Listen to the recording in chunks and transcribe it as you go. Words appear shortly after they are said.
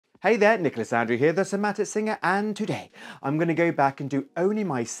Hey there, Nicholas Andrew here, the Somatic Singer, and today I'm going to go back and do only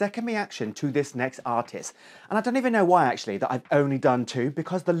my second reaction to this next artist. And I don't even know why actually that I've only done two,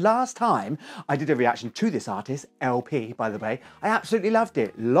 because the last time I did a reaction to this artist, LP by the way, I absolutely loved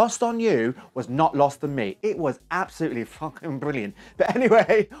it. Lost on You was not lost on me. It was absolutely fucking brilliant. But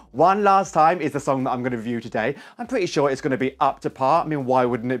anyway, One Last Time is the song that I'm going to review today. I'm pretty sure it's going to be up to par. I mean, why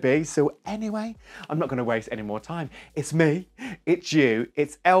wouldn't it be? So anyway, I'm not going to waste any more time. It's me, it's you,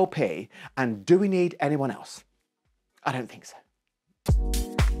 it's LP. And do we need anyone else? I don't think so.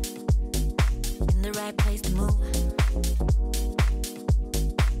 In the right place to move.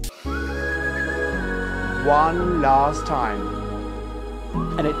 One last time.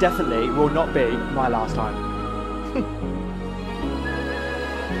 And it definitely will not be my last time.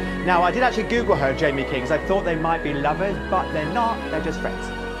 Now, I did actually Google her, Jamie King, because I thought they might be lovers, but they're not, they're just friends.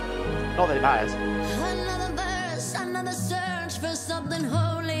 Not that it matters. Another verse, another search for something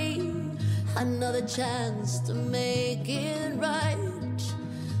holy. Another chance to make it right.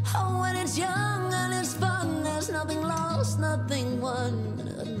 Oh, when it's young and it's fun, there's nothing lost, nothing won,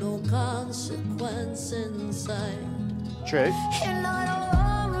 no consequence inside. True. And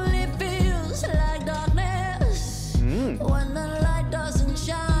I only feels like darkness when the light doesn't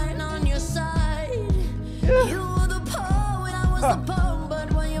shine on your side. You were the poet, I was the poem,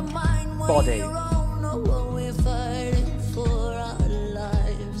 but when your mind was your own, oh, what we're fighting for our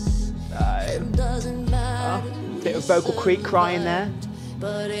lives. It doesn't matter. Bit of vocal creek crying there.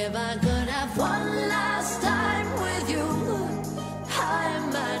 But if I could have one last time with you, I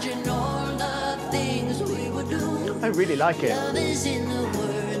imagine all the things we would do. I really like it. Love is in the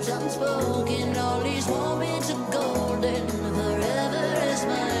words unspoken, all these moments are golden, forever is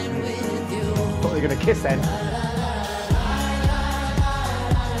mine with you. Thought they were gonna kiss then.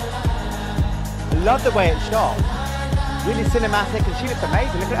 I love the way it's shot. Really cinematic, and she looks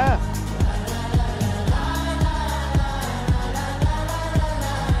amazing. Look at her.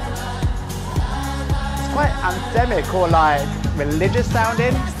 Quite anthemic or like religious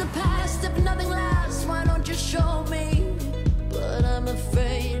sounding. Past the past, if nothing lasts, why don't you show me? But I'm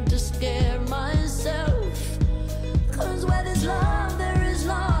afraid to scare myself. Cause where there's love, there is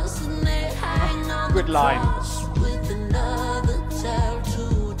loss, and they hang on good the line. cross with another tale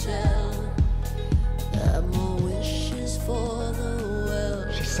to tell. More wishes for the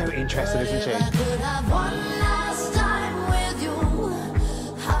well. She's so interested, isn't she? I could have one last time with you.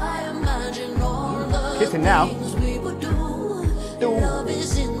 I imagine all the Kissing now. things we would do. Love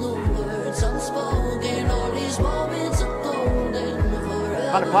is in the words unspoken. All these moments are golden.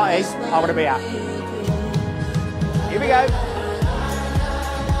 Forever Kind of party is I want to be at. Here we go.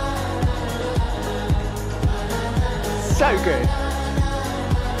 So good.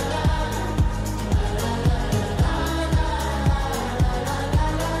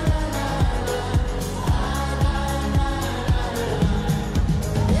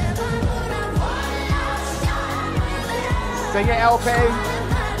 Sing it, LP.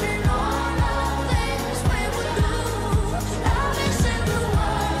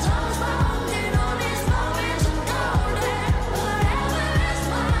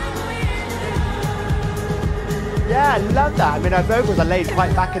 Yeah, I love that. I mean, her vocals are laid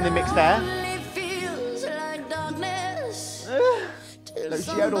quite back in the mix there. Those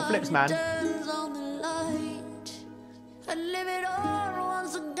yodel flips, man.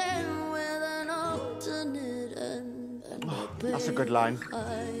 That's a good line.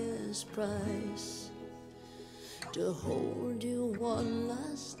 To hold you one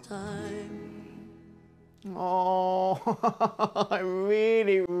last time. Oh, I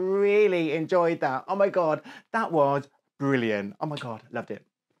really, really enjoyed that. Oh my God, that was brilliant. Oh my God, loved it.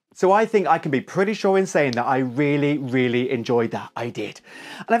 So I think I can be pretty sure in saying that I really, really enjoyed that. I did.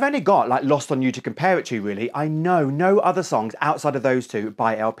 And I've only got like Lost on You to compare it to, really. I know no other songs outside of those two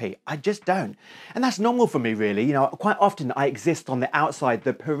by LP. I just don't. And that's normal for me, really. You know, quite often I exist on the outside,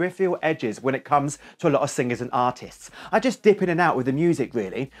 the peripheral edges when it comes to a lot of singers and artists. I just dip in and out with the music,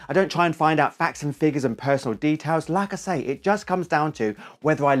 really. I don't try and find out facts and figures and personal details. Like I say, it just comes down to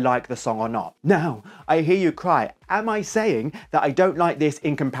whether I like the song or not. Now, I hear you cry. Am I saying that I don't like this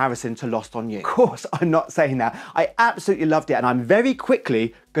in comparison to Lost on You? Of course, I'm not saying that. I absolutely loved it, and I'm very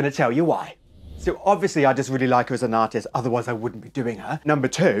quickly going to tell you why. So obviously I just really like her as an artist, otherwise I wouldn't be doing her. Number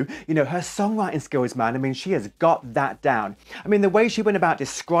two, you know, her songwriting skills, man, I mean, she has got that down. I mean, the way she went about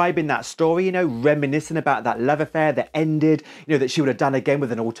describing that story, you know, reminiscing about that love affair that ended, you know, that she would have done again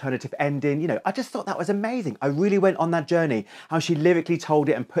with an alternative ending, you know, I just thought that was amazing. I really went on that journey, how she lyrically told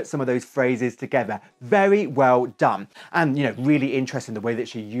it and put some of those phrases together. Very well done. And, you know, really interesting the way that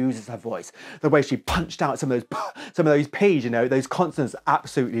she uses her voice, the way she punched out some of those P's, you know, those consonants,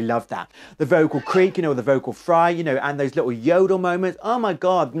 absolutely love that. The vocal creak, you know, the vocal fry, you know, and those little yodel moments. Oh my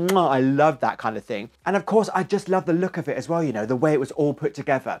God, I love that kind of thing. And of course, I just love the look of it as well, you know, the way it was all put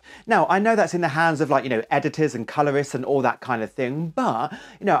together. Now, I know that's in the hands of like, you know, editors and colorists and all that kind of thing, but,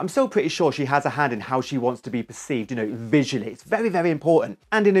 you know, I'm still pretty sure she has a hand in how she wants to be perceived, you know, visually. It's very, very important.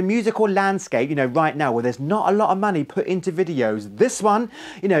 And in a musical landscape, you know, right now where there's not a lot of money put into videos, this one,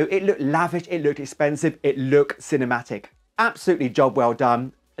 you know, it looked lavish, it looked expensive, it looked cinematic. Absolutely job well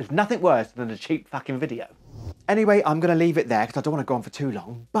done. There's nothing worse than a cheap fucking video. Anyway, I'm going to leave it there because I don't want to go on for too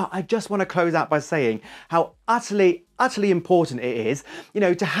long, but I just want to close out by saying how utterly important it is, you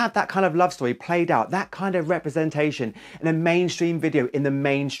know, to have that kind of love story played out, that kind of representation in a mainstream video, in the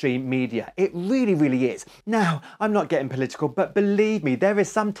mainstream media. It really, really is. Now, I'm not getting political, but believe me, there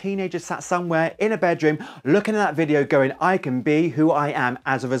is some teenager sat somewhere in a bedroom looking at that video going, I can be who I am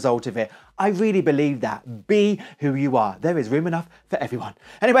as a result of it. I really believe that. Be who you are. There is room enough for everyone.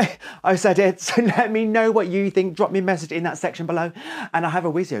 Anyway, I said it, so let me know what you think. Drop me a message in that section below. And I have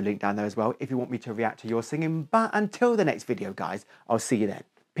a Wisio link down there as well if you want me to react to your singing. But until the next video, guys, I'll see you then.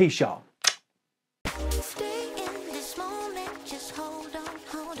 Peace, y'all.